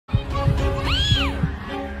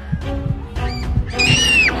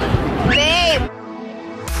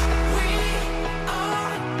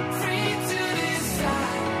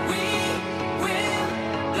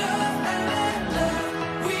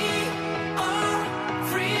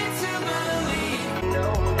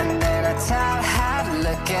child had to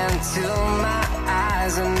look into my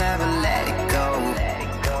eyes and never let it go.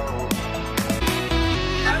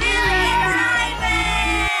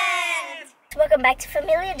 Welcome back to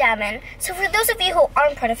Familia Diamond. So for those of you who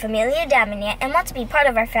aren't part of Familia Diamond yet and want to be part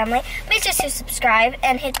of our family, make sure to subscribe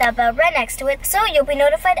and hit that bell right next to it so you'll be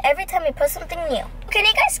notified every time we post something new. Can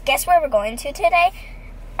you guys guess where we're going to today?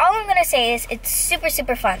 All I'm going to say is it's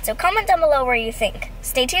super fun, so comment down below where you think.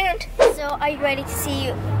 Stay tuned. So are you ready to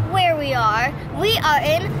see where we are? We are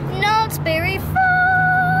in Knott's Berry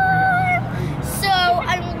Farm. So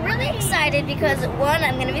I'm really excited because one,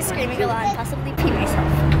 I'm going to be screaming a lot and possibly pee myself.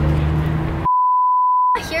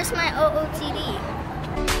 Here's my oOdWRzHEuSI.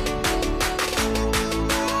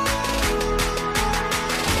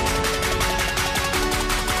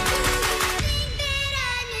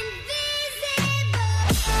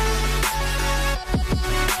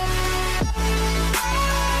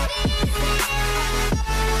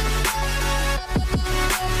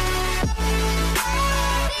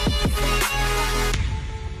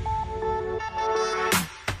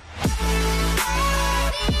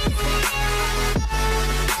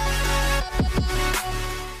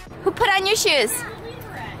 Who put on your shoes?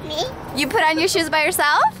 Me? You put on your shoes by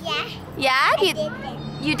yourself? Yeah. Yeah?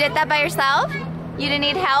 You did that by yourself? You didn't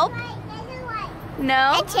need help? No?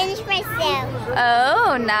 I changed myself.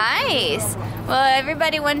 Oh, nice. Well,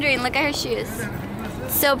 everybody wondering, look at her shoes.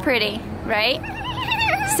 So pretty, right?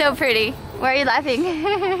 So pretty. Why are you laughing? Yeah.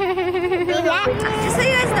 Just so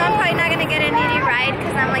you guys know, I'm probably not gonna get any ride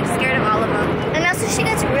because I'm like scared of all of them. And also she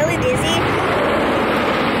gets really dizzy.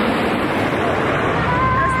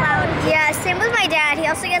 Yeah, same with my dad. He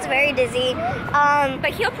also gets very dizzy.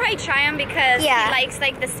 But he'll probably try them because he likes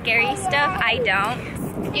like the scary stuff. I don't.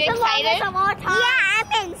 You excited? Yeah,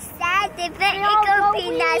 I'm excited. Very good, be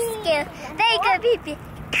nice. Very good, be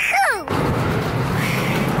cool.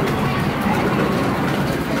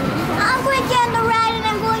 I'm going to get on the ride and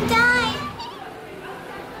I'm going to die.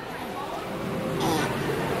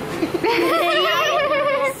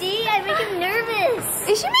 See, I make him nervous.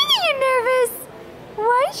 Is she making you nervous?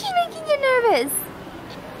 Why is she making you nervous?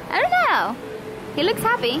 I don't know. He looks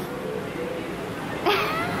happy.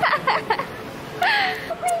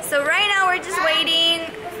 So right now we're just waiting.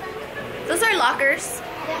 Those are lockers.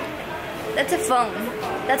 That's a phone.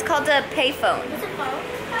 That's called a pay phone.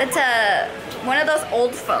 That's one of those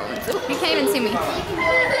old phones. You can't even see me.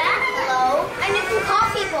 Hello? And you can call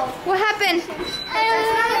people. What happened?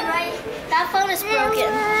 That phone is broken.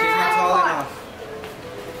 She's not tall enough.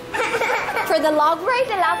 For the log ride,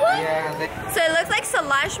 the log one? Yeah. So it looks like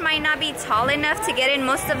Salash might not be tall enough to get in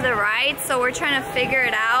most of the rides, so we're trying to figure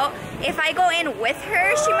it out. If I go in with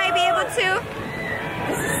her, she might be able to.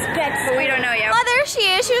 But we don't know yet. Oh, there she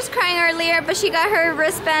is. She was crying earlier, but she got her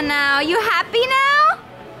wristband now. You happy now?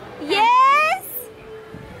 Yes?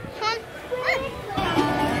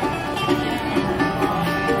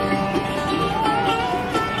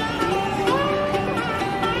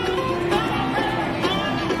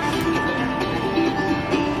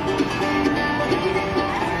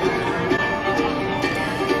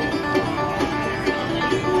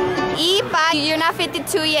 You're not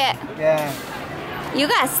 52 yet. Yeah. You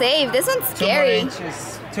got saved. This one's scary. 2 more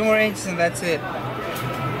inches. 2 more inches and that's it.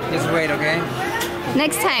 Just wait, okay?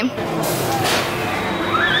 Next time.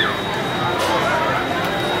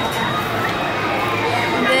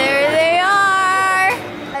 There they are.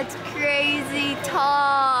 That's crazy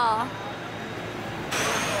tall.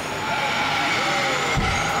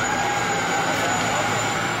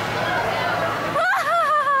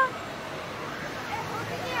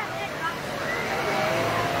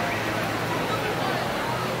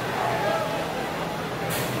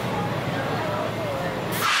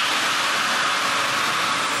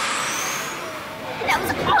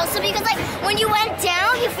 Also because like when you went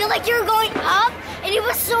down, you feel like you were going up and it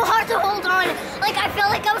was so hard to hold on. Like I felt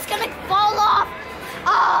like I was gonna fall off.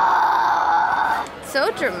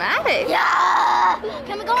 So dramatic. Yeah.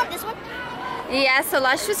 Can we go on this one? Yeah, so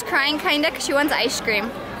Lush was crying kinda because she wants ice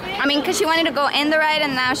cream. I mean, because she wanted to go in the ride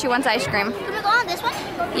and now she wants ice cream. Can we go on this one?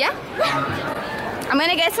 Yeah. I'm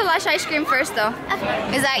gonna get Lush ice cream first though.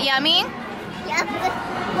 Okay. Is that yummy? Yeah, but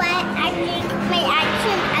what I think my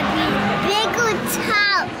action I'd be big or tall.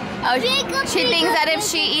 Oh, she thinks that if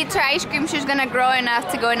she eats her ice cream, she's gonna grow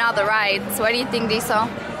enough to go in all the rides. What do you think, Sdiezzel?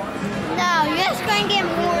 No, you're just going to get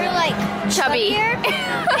more like Chubby. chubbier,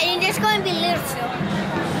 and you're just going to be little.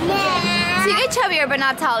 So you get chubbier but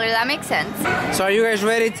not taller. That makes sense. So are you guys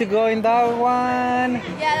ready to go in that one?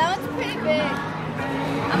 Yeah, that one's pretty big.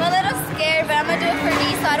 I'm a little scared, but I'm gonna do it for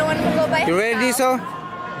Dee, so I don't want him to go by You ready, himself.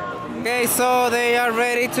 Sdiezzel? Okay, so they are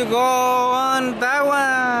ready to go on that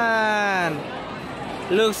one.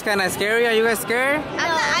 Looks kind of scary. Are you guys scared?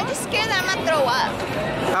 I'm just scared that I'm gonna throw up.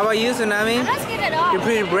 How about you, Tsunami? I'm not scared at all. You're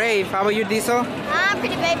pretty brave. How about you, Sdiezzel? I'm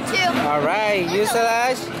pretty brave too. All right, you,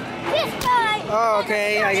 Salash? Yes, bye. Oh,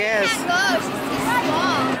 okay, I guess. Can't go. She's too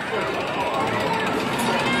small.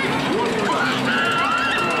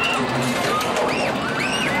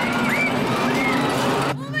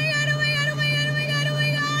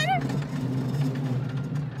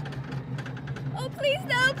 Please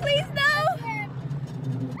no, please no.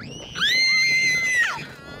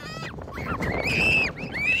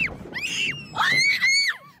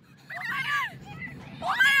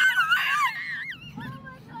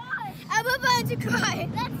 I'm about to cry.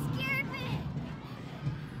 That scared me.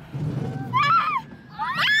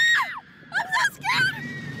 I'm so scared.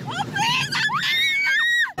 Oh, please.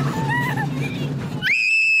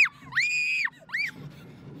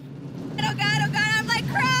 Oh God, I'm like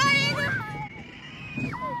crying.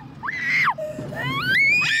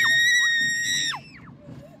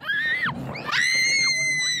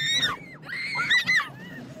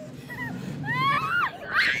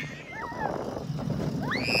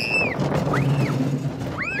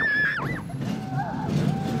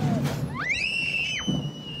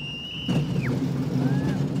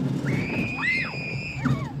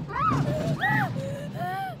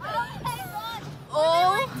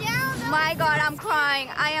 Oh my God, I'm crying.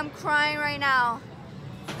 I am crying right now.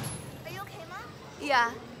 Are you okay, Mom?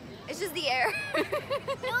 Yeah, it's just the air.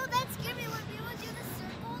 No, that scared me when we would do the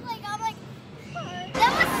circle. Like, I'm like,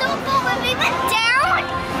 that was so cool. When we went down,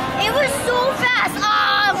 it was so fast.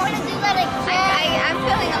 I want to do that again. I'm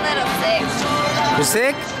feeling a little sick. You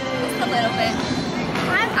sick? Just a little bit.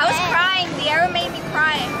 I was crying. The air made me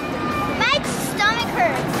cry. My stomach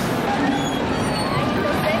hurts.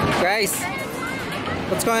 Guys,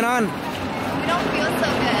 what's going on? We don't feel so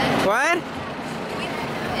good. What?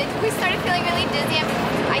 We started feeling really dizzy.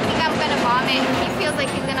 I think I'm gonna vomit. He feels like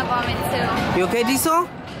he's gonna vomit too. You okay, Sdiezzel?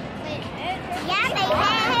 Yeah, my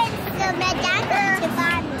head. So my doctor to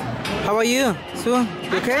vomit. How about you, Sue?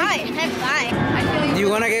 You okay? I'm fine. I'm feeling. Do you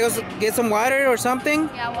want to get some water or something?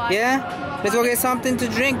 Yeah, water. Yeah? Let's go get something to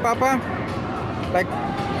drink, Papa. Like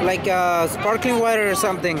sparkling water or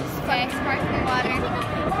something. Okay, sparkling water.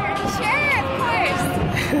 Sure, of course.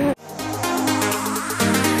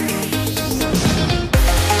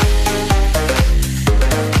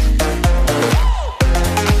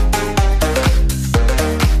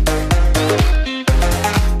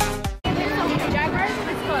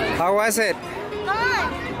 How was it?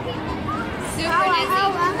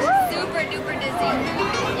 Super duper dizzy.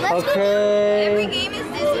 Okay. Every game is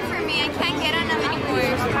dizzy for me. I can't get on them anymore.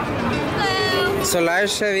 Hello. Solange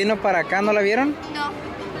se vino para acá, ¿no la vieron? No.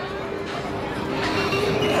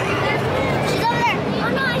 She's over there. Oh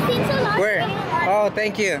no, I seen Solange. Where? Oh,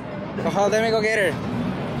 thank you. Oh, let me go get her.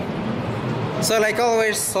 So like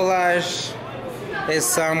always, Solange is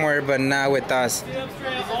somewhere but not with us.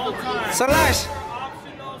 Solange!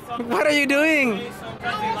 What are you doing?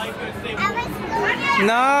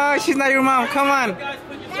 No, she's not your mom. Come on.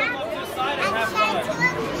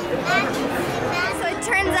 So it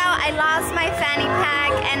turns out I lost my fanny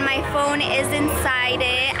pack and my phone is inside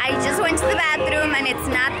it. I just went to the bathroom and it's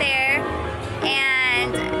not there.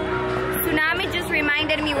 And Tsunami just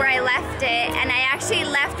reminded me where I left it, and I actually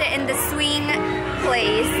left it in the swing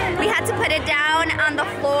place. We had to put it down on the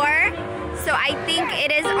floor. So I think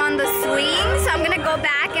it is on the swing. So I'm gonna go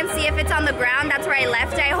back and see if it's on the ground. That's where I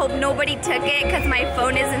left it. I hope nobody took it because my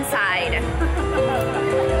phone is inside.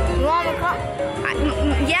 You want me to call?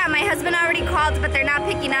 Yeah, my husband already called, but they're not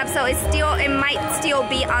picking up. So it might still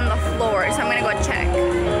be on the floor. So I'm gonna go check.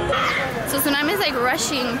 So Tsunami's like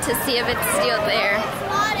rushing to see if it's still there.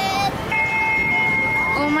 Spotted.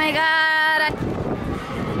 Oh my God.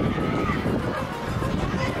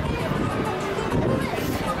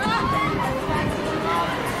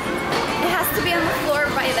 To be on the floor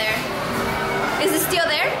by there. Is it still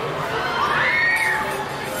there?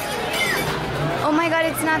 Oh my God,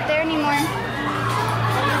 it's not there anymore.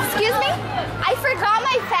 Excuse me? I forgot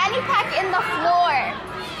my fanny pack in the floor.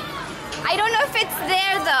 I don't know if it's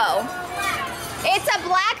there though. It's a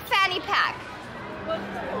black fanny pack.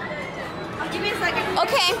 Give me a second.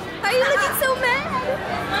 Okay. Are you looking so mad?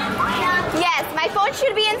 Yes, my phone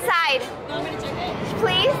should be inside.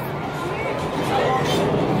 Please?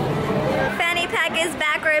 Fanny pack is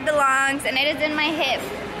back where it belongs, and it is in my hip.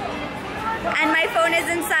 And my phone is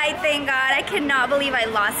inside, thank God. I cannot believe I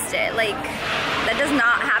lost it. Like, that does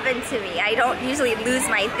not happen to me. I don't usually lose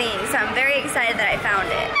my things, so I'm very excited that I found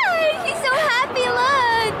it. Oh, he's so happy,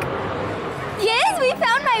 look. Yes, we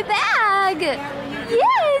found my bag.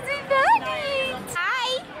 Yes, we found it.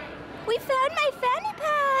 Hi. We found my fanny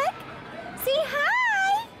pack. Say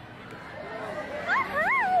hi. Hi,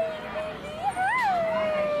 baby. Hi.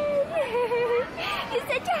 You're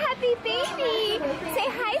such a happy baby. Say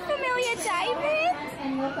hi, Familia Diamond.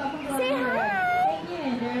 Say hi.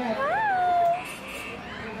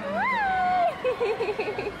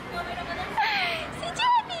 Such a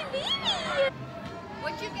happy baby.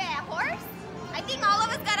 What'd you get, a horse? I think all of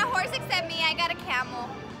us got a horse except me. I got a camel.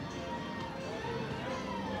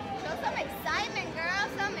 Show some excitement, girl.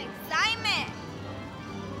 Some excitement.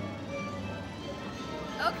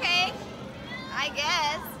 Okay. I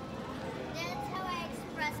guess. That's how I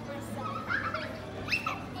express myself.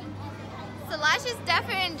 Salash is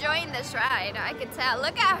definitely enjoying this ride. I could tell.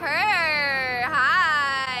 Look at her.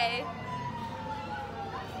 Hi.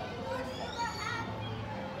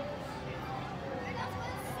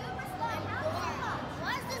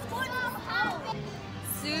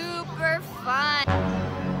 Super fun.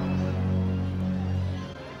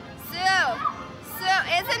 Sue,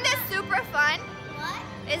 isn't this super fun? What?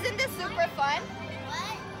 Isn't this super fun?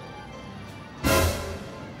 What?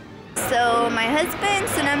 So my husband,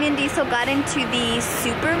 Tsunami and Diesel got into the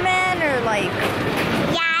Superman or like,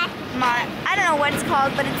 Yeah. I don't know what it's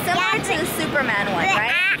called, but it's similar to the Superman one,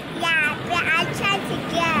 right? But I tried to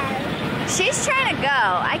go. She's trying to go.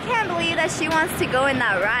 I can't believe that she wants to go in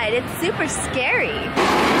that ride. It's super scary.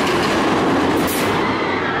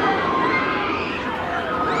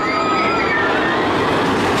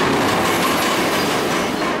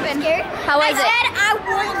 How was it? I said I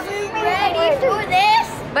wasn't ready for this.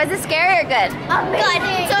 Was it scary or good? Good.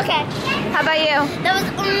 It's okay. How about you? That was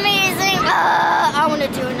amazing. I want to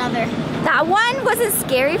do another. That one wasn't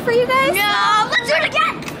scary for you guys? No, let's do it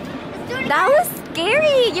again. Let's do it again. That was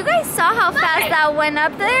scary. You guys saw how fast that went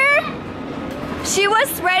up there? She was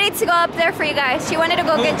ready to go up there for you guys. She wanted to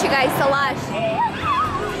go get you guys. Salash.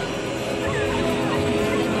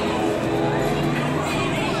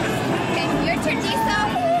 Okay, your turn, Diesel.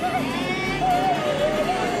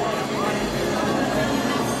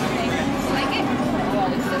 Like it?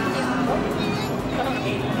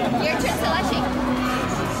 Your turn, Salashi.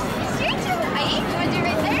 It's your turn. Aye, you want to do it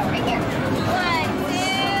right there? Right here. 1,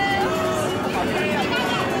 2.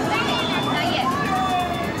 Not yet.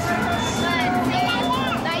 1, 2.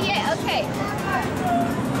 Not yet. Okay.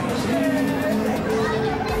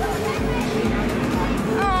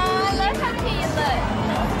 Oh, look how cute you look.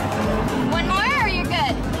 One more, or you're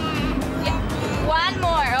good? Yeah. One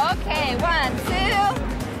more. Okay. 1, 2.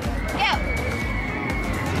 Go.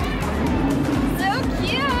 So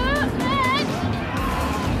cute. Look.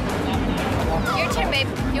 Your turn, babe.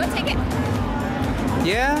 You want to take it?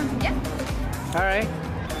 Yeah? Yeah. All right.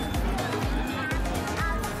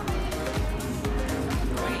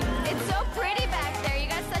 It's so pretty back there. You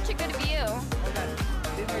got such a good view.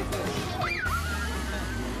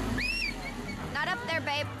 Not up there,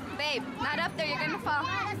 babe. Babe, not up there. You're gonna fall.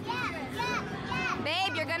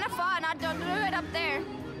 Babe, you're gonna fall. Don't do it up there.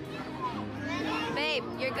 Babe,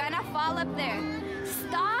 you're gonna fall up there.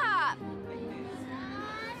 Stop.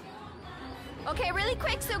 Okay, really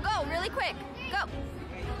quick, so go. Really quick. Go.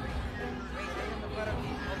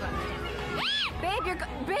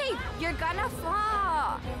 Babe, you're gonna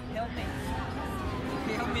fall. Help me.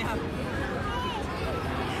 Help me up.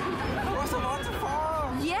 I was about to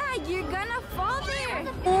fall. Yeah, you're gonna fall there.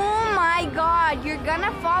 Oh my God, you're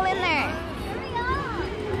gonna fall in there.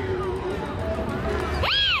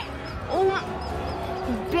 Oh,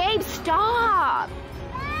 babe, stop.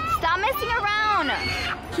 Stop messing around.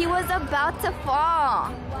 He was about to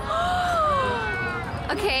fall.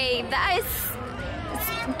 Okay, that is...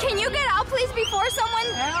 Can you get out, please, before someone...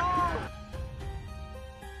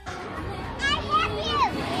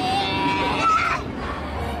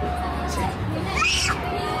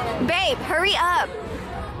 Babe, hurry up.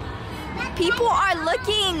 People are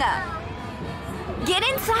looking. Get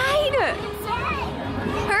inside.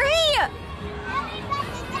 Hurry.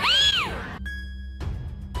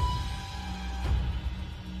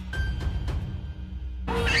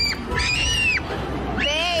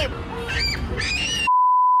 Babe.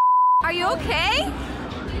 Are you okay?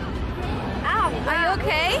 Ow, are you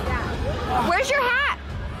okay? Where's your hat?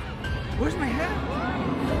 Where's my hat?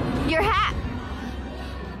 Your hat.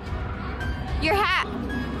 Your hat.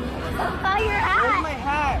 Oh, your Where's my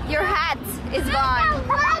hat? Your hat is gone.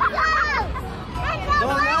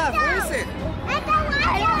 Don't laugh. Where is it? I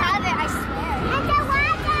don't have it, I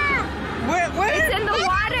swear. Where? It's in the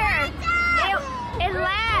water. It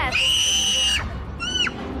left.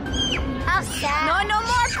 How sad. No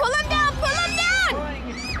more. Pull him down. Pull him down.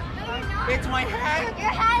 It's my hat. Your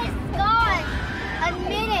hat is gone.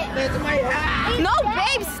 Admit it. It's my hat. No,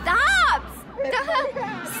 babe, stop.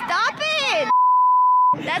 Stop it.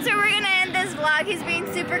 That's where we're gonna end this vlog. He's being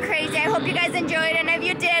super crazy. I hope you guys enjoyed, and if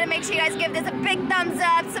you did, make sure you guys give this a big thumbs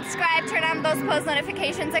up, subscribe, turn on those post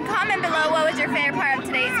notifications, and comment below what was your favorite part of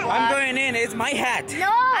today's vlog. I'm going in. It's my hat.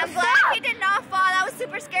 No, I'm glad he did not fall. That was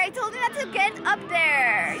super scary. I told you not to get up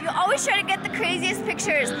there. You always try to get the craziest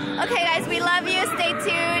pictures. Okay, guys, we love you. Stay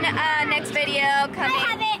tuned. Next video coming. I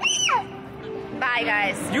have it. Bye,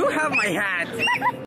 guys. You have my hat.